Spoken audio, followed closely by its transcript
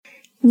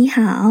Ni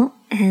hao,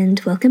 and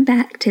welcome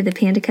back to the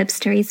Panda Cup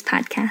Stories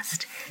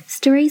podcast.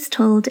 Stories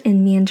told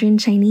in Mandarin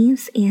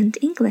Chinese and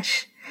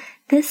English.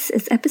 This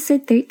is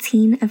episode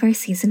 13 of our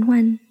season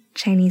 1,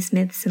 Chinese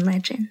Myths and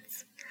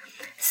Legends.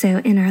 So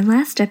in our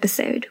last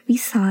episode, we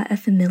saw a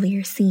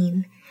familiar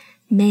scene.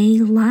 Mei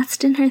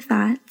lost in her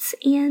thoughts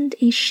and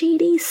a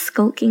shady,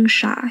 skulking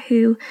Sha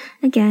who,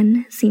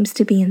 again, seems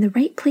to be in the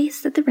right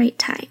place at the right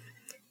time.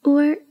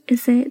 Or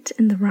is it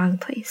in the wrong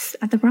place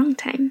at the wrong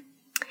time?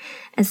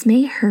 As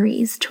Mei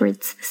hurries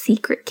towards the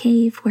secret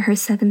cave where her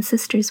 7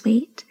 sisters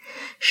wait,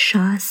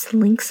 Sha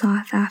slinks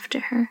off after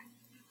her.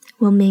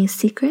 Will Mei's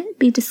secret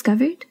be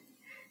discovered?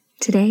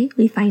 Today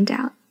we find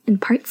out in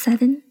part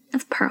 7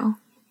 of Pearl,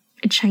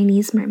 a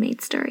Chinese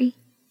mermaid story.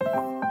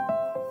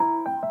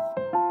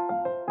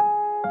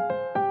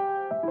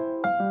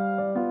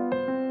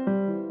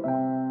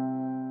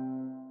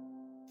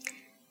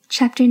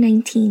 Chapter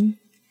 19,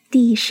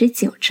 第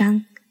19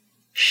章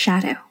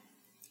Shadow,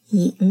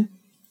 影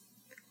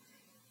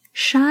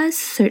Sha's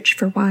search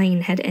for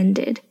wine had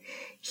ended.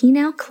 He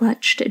now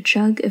clutched a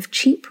jug of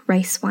cheap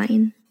rice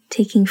wine,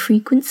 taking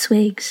frequent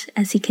swigs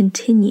as he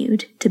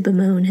continued to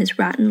bemoan his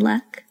rotten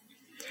luck.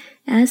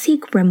 As he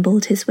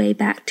grumbled his way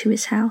back to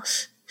his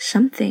house,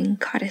 something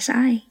caught his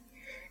eye.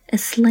 A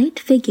slight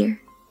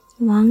figure,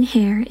 long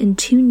hair in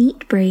 2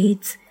 neat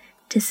braids,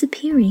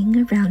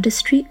 disappearing around a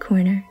street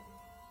corner.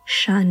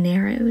 Sha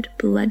narrowed,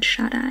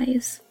 bloodshot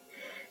eyes.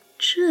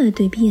 这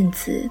对辫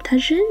子他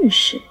认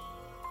识.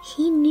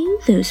 He knew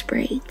those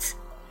braids.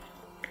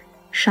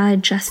 Sha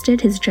adjusted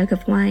his jug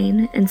of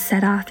wine and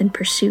set off in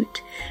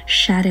pursuit,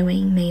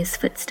 shadowing Mei's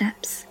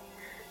footsteps.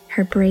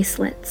 Her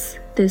bracelets,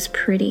 those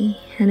pretty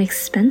and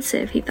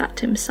expensive, he thought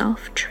to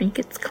himself,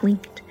 trinkets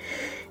clinked,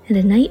 and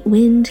a night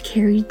wind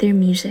carried their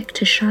music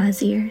to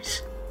Sha's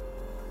ears.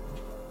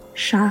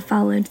 Sha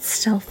followed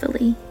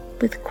stealthily,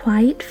 with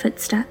quiet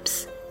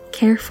footsteps,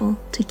 careful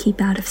to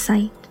keep out of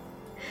sight.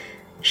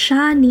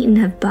 Sha needn't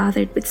have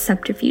bothered with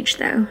subterfuge,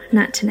 though,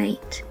 not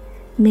tonight.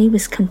 Mei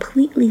was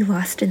completely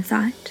lost in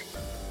thought.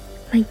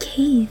 My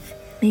cave,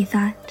 Mei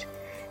thought.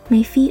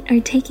 My feet are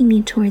taking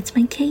me towards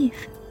my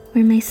cave,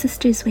 where my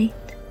sisters wait.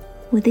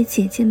 我的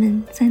姐姐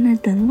们在那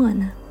等我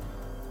呢.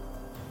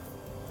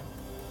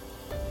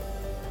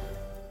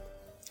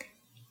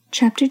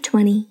 Chapter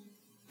 20,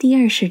 第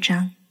20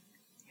章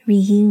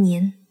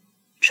Reunion,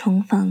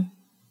 重逢.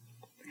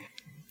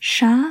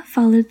 Sha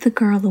followed the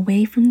girl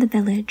away from the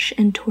village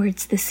and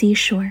towards the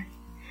seashore.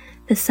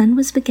 The sun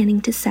was beginning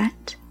to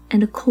set,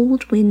 and a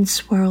cold wind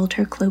swirled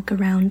her cloak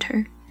around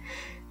her.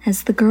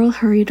 As the girl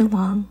hurried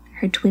along,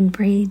 her twin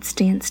braids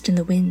danced in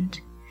the wind.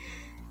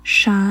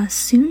 Sha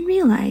soon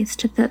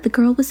realized that the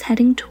girl was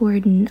heading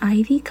toward an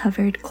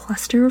ivy-covered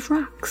cluster of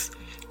rocks,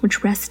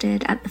 which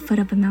rested at the foot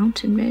of a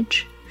mountain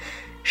ridge.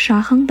 Sha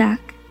hung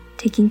back,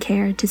 taking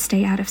care to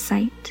stay out of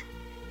sight.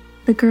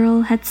 The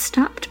girl had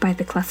stopped by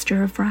the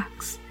cluster of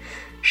rocks.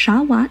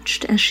 Sha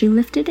watched as she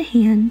lifted a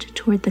hand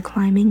toward the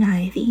climbing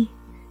ivy,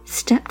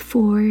 stepped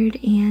forward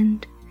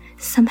and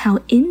somehow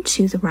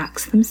into the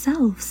rocks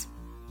themselves.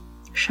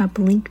 Sha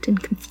blinked in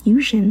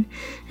confusion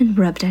and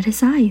rubbed at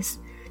his eyes.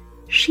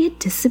 She had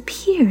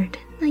disappeared.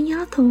 那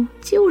丫头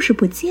就是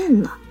不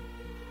见了.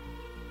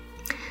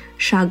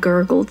 Sha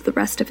gurgled the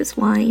rest of his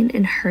wine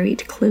and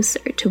hurried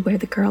closer to where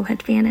the girl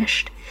had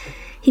vanished.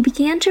 He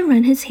began to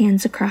run his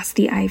hands across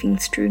the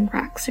ivy-strewn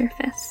rock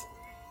surface,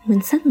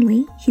 when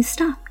suddenly he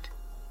stopped.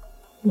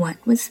 What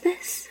was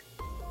this?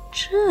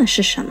 这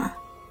是什么?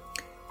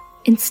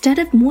 Instead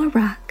of more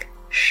rock,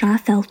 Sha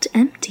felt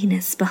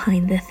emptiness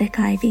behind the thick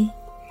ivy.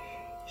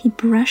 He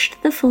brushed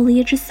the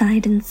foliage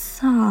aside and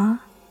saw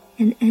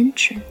an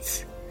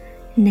entrance,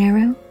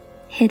 narrow,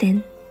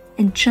 hidden,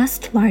 and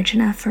just large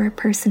enough for a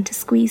person to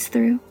squeeze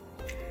through.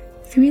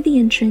 Through the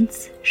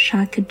entrance,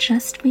 Sha could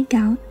just make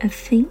out a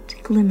faint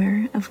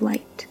glimmer of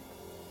light.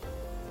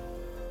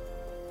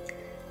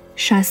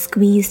 Sha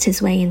squeezed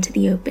his way into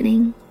the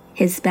opening.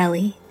 His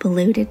belly,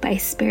 bloated by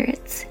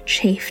spirits,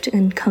 chafed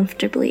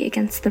uncomfortably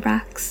against the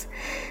rocks.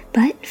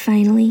 But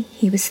finally,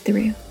 he was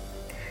through.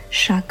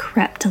 Sha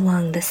crept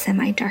along the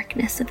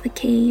semi-darkness of the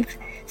cave,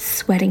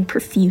 sweating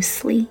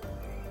profusely.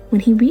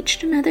 When he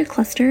reached another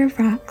cluster of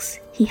rocks,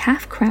 he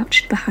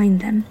half-crouched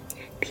behind them,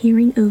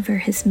 peering over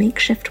his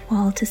makeshift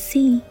wall to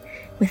see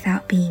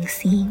without being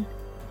seen.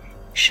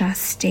 Sha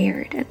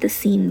stared at the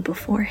scene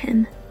before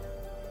him.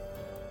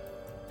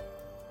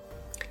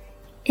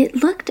 It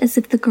looked as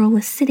if the girl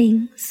was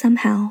sitting,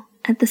 somehow,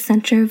 at the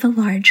center of a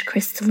large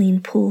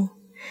crystalline pool.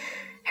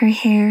 Her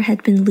hair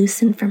had been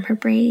loosened from her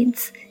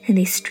braids, and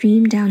they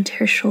streamed down to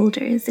her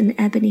shoulders in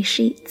ebony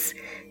sheets,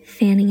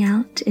 fanning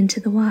out into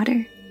the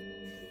water.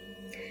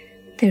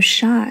 Though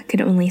Sha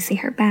could only see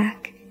her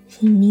back,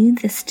 he knew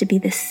this to be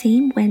the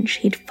same wench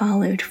he'd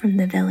followed from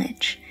the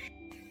village.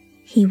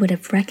 He would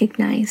have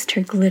recognized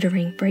her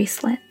glittering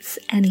bracelets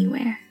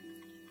anywhere.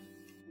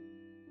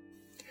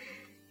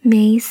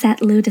 Mei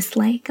sat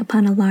lotus-like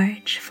upon a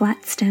large,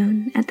 flat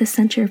stone at the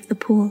center of the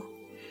pool.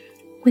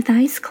 With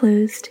eyes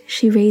closed,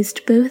 she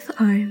raised both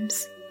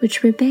arms,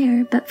 which were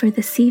bare but for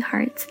the sea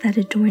hearts that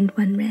adorned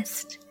one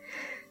wrist.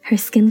 Her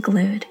skin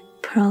glowed,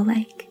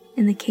 pearl-like,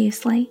 in the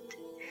cave's light.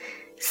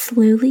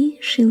 Slowly,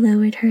 she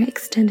lowered her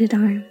extended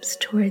arms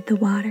toward the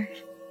water.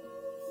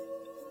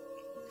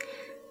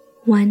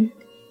 1,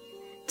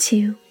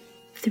 2,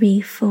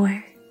 3,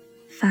 4,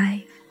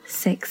 5,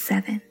 6,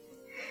 7.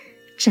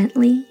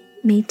 Gently,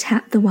 May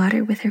tapped the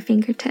water with her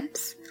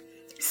fingertips.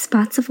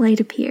 Spots of light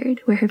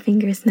appeared where her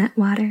fingers met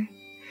water.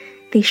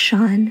 They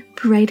shone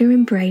brighter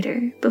and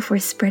brighter before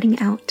spreading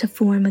out to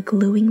form a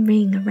glowing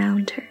ring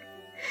around her.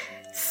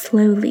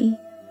 Slowly,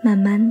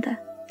 Mamanda,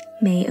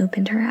 May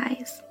opened her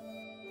eyes.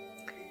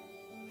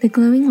 The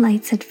glowing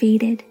lights had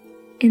faded.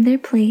 In their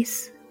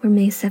place were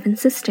May's 7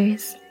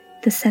 sisters,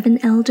 the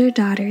 7 elder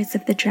daughters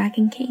of the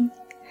Dragon King.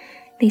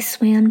 They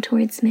swam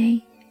towards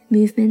May,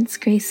 movements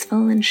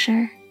graceful and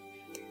sure.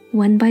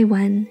 One by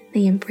one,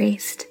 they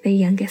embraced their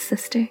youngest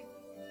sister.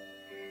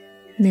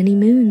 "Many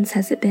moons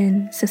has it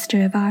been,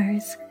 sister of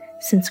ours,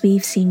 since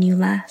we've seen you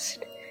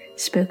last,"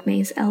 spoke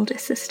May's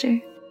eldest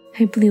sister,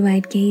 her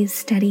blue-eyed gaze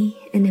steady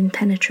and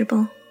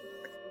impenetrable.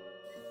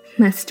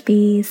 "Must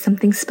be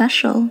something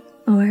special,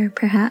 or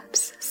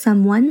perhaps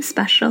someone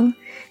special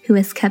who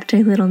has kept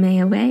our little May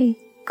away,"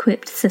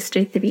 quipped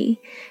Sister 3,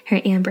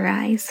 her amber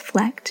eyes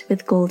flecked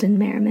with golden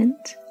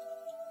merriment.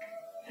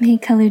 May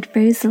colored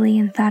rosily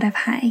and thought of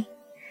Hai.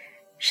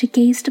 She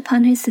gazed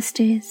upon her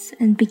sisters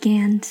and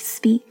began to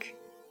speak.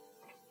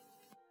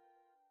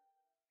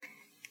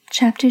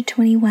 Chapter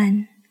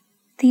 21,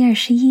 第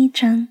21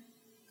章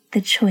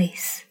The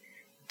Choice,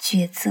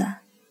 抉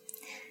择.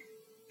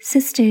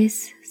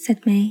 "Sisters,"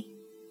 said May,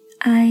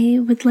 "I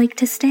would like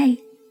to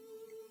stay."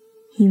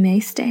 "You may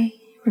stay,"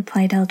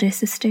 replied elder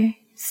sister,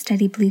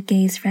 steady blue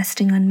gaze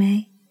resting on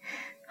May.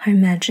 "Our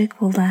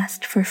magic will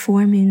last for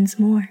 4 moons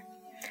more.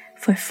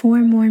 For 4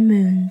 more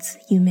moons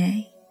you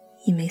may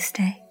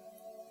stay."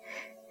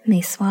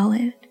 May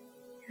swallowed.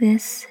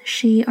 This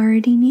she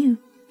already knew.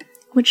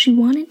 What she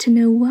wanted to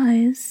know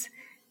was,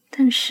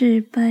 但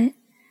是, but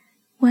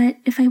what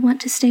if I want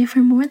to stay for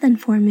more than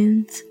 4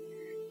 moons?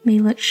 May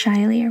looked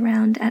shyly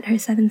around at her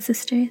 7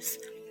 sisters.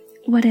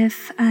 What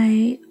if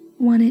I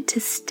wanted to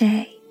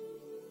stay?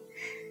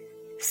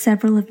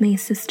 Several of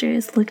May's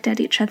sisters looked at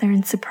each other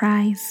in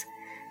surprise.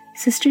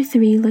 Sister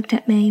 3 looked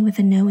at May with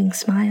a knowing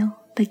smile,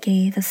 but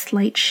gave a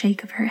slight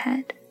shake of her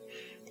head.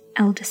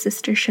 Eldest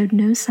sister showed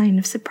no sign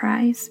of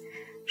surprise.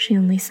 She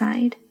only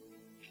sighed.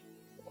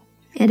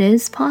 "It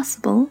is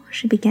possible,"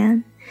 she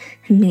began,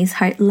 and May's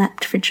heart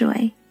leapt for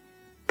joy.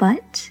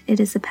 "But it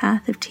is a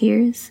path of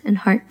tears and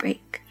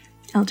heartbreak,"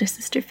 elder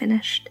sister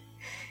finished.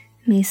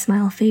 May's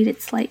smile faded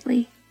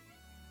slightly.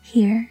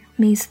 Here,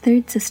 May's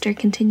 3rd sister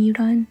continued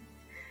on.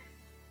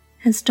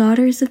 "As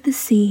daughters of the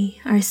sea,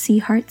 our sea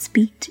hearts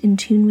beat in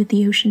tune with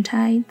the ocean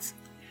tides.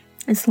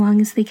 As long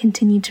as they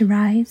continue to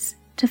rise,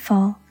 to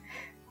fall,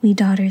 we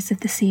daughters of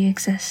the sea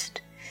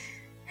exist.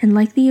 And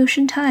like the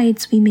ocean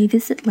tides, we may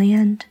visit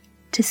land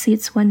to see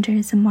its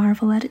wonders and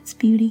marvel at its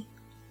beauty."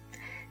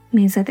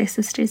 May's other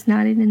sisters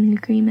nodded in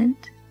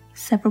agreement,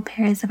 several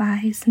pairs of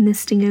eyes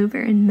misting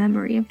over in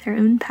memory of their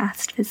own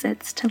past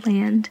visits to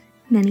land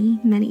many,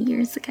 many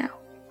years ago.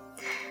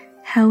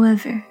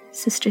 "However,"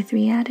 Sister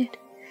 3 added,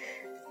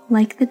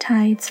 "like the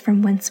tides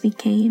from whence we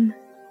came,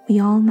 we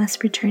all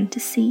must return to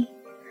sea.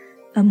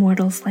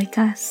 Immortals like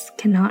us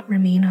cannot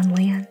remain on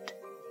land.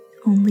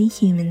 Only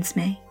humans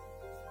may."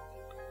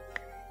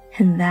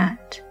 "And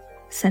that,"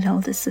 said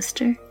eldest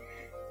sister,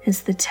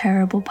 "is the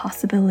terrible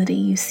possibility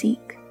you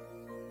seek."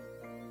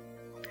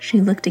 She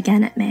looked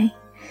again at May.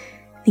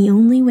 "The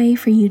only way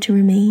for you to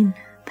remain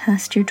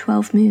past your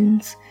 12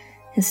 moons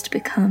is to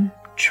become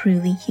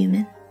truly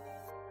human."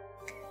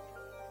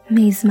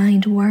 May's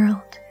mind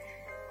whirled,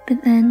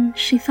 but then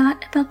she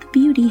thought about the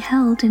beauty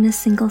held in a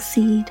single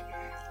seed,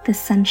 the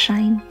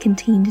sunshine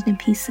contained in a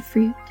piece of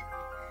fruit.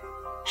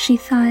 She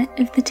thought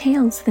of the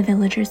tales the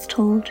villagers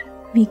told,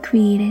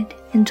 recreated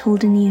and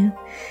told anew,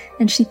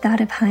 and she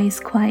thought of Hai's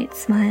quiet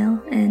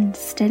smile and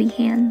steady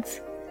hands.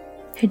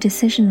 Her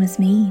decision was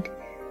made,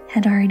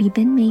 had already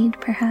been made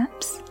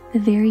perhaps, the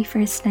very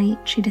first night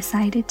she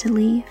decided to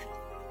leave.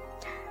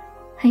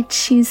 "I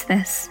choose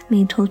this,"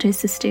 May told her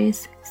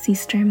sisters,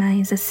 sea-storm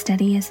eyes as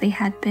steady as they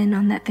had been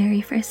on that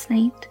very first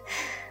night.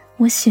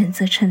 我选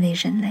择成为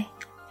人类.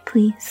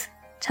 Please,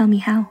 tell me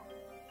how.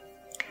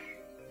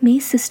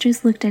 May's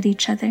sisters looked at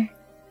each other.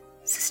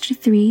 Sister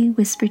 3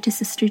 whispered to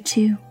Sister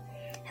 2,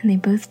 and they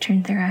both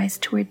turned their eyes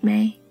toward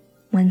May,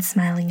 one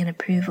smiling in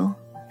approval,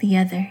 the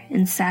other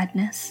in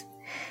sadness.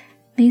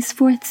 May's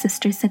 4th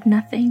sister said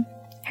nothing,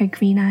 her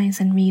green eyes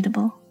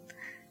unreadable.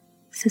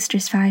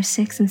 Sisters 5,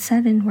 6, and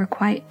 7 were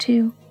quiet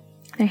too,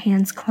 their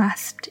hands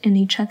clasped in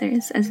each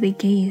other's as they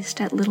gazed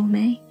at little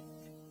May.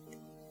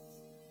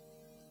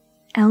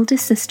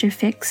 Eldest sister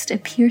fixed a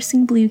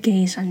piercing blue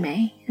gaze on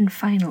May and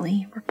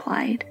finally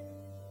replied,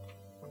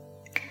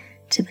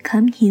 "To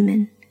become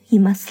human, you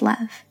must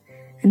love,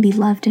 and be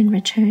loved in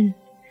return.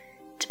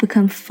 To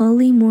become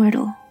fully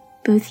mortal,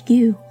 both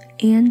you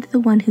and the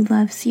one who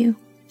loves you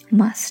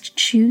must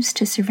choose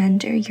to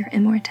surrender your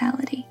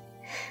immortality.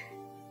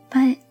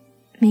 But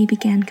May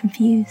began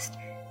confused.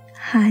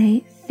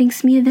 Hai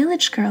thinks me a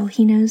village girl.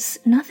 He knows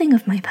nothing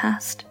of my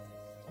past.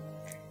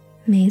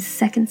 May's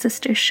second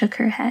sister shook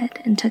her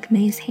head and took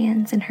May's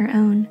hands in her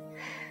own.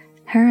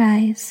 Her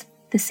eyes,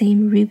 the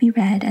same ruby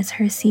red as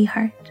her sea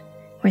heart,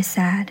 were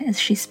sad as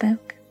she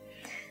spoke.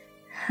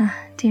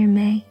 Dear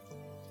May,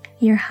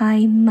 your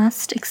Hai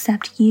must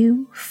accept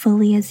you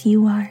fully as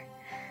you are,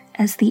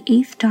 as the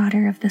 8th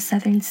daughter of the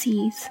southern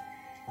seas,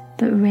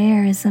 but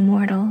rare is the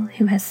mortal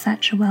who has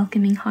such a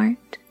welcoming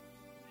heart.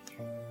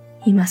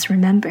 You must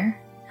remember,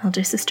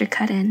 elder sister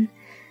cut in,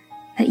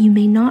 that you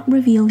may not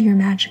reveal your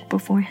magic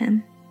before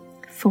him,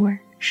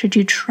 for should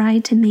you try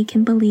to make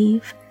him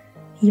believe,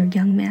 your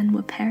young man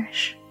will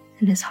perish,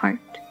 and his heart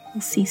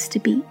will cease to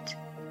beat.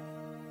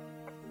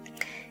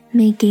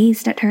 May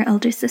gazed at her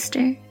elder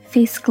sister,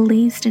 face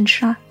glazed in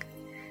shock.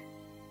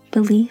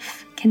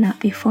 Belief cannot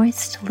be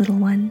forced, little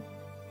one,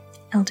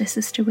 elder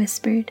sister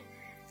whispered,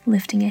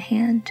 lifting a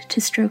hand to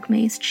stroke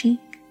May's cheek.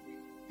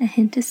 A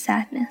hint of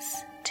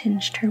sadness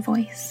tinged her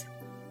voice.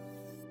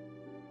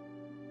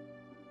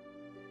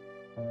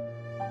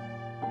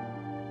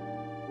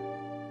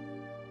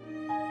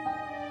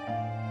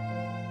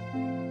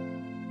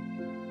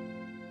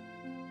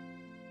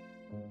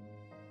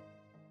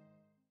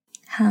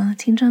 How,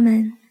 听众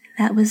们,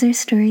 that was our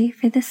story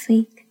for this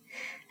week.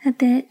 A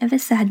bit of a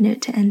sad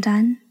note to end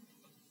on.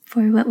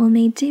 For what will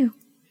May do?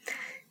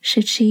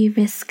 Should she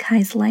risk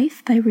Hai's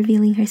life by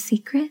revealing her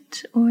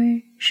secret,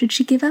 or should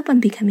she give up on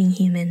becoming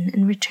human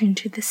and return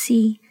to the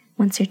sea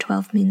once her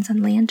 12 moons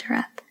on land are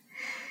up?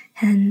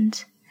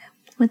 And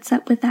what's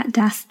up with that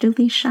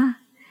dastardly Sha?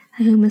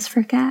 I almost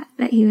forgot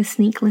that he was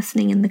sneak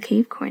listening in the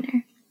cave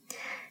corner.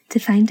 To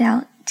find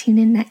out, tune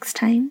in next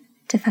time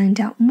to find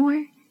out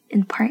more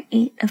in part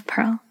 8 of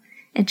Pearl,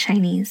 a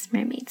Chinese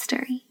mermaid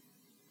story.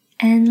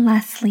 And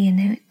lastly, a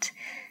note.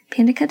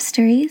 Panda Cup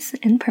Stories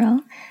and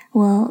Pearl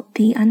will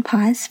be on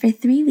pause for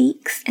 3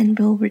 weeks and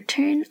will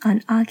return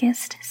on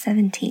August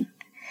 17th.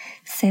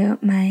 So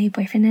my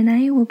boyfriend and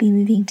I will be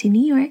moving to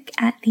New York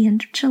at the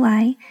end of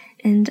July,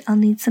 and I'll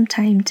need some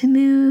time to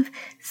move,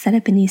 set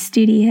up a new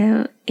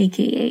studio,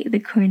 aka the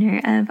corner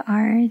of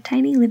our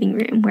tiny living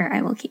room where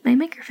I will keep my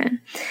microphone.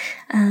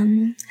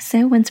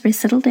 So once we're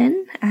settled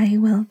in, I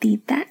will be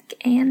back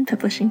and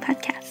publishing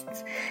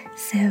podcasts.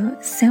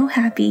 So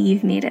happy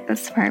you've made it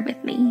this far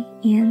with me,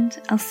 and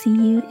I'll see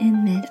you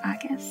in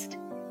mid-August.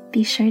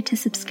 Be sure to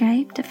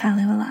subscribe to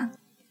follow along.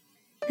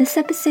 This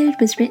episode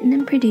was written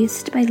and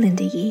produced by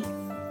Linda Yi.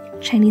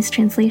 Chinese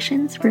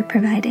translations were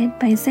provided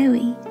by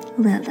Zoe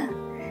Lila,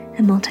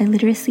 and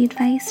multiliteracy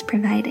advice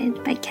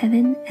provided by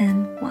Kevin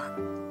M.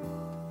 Wang.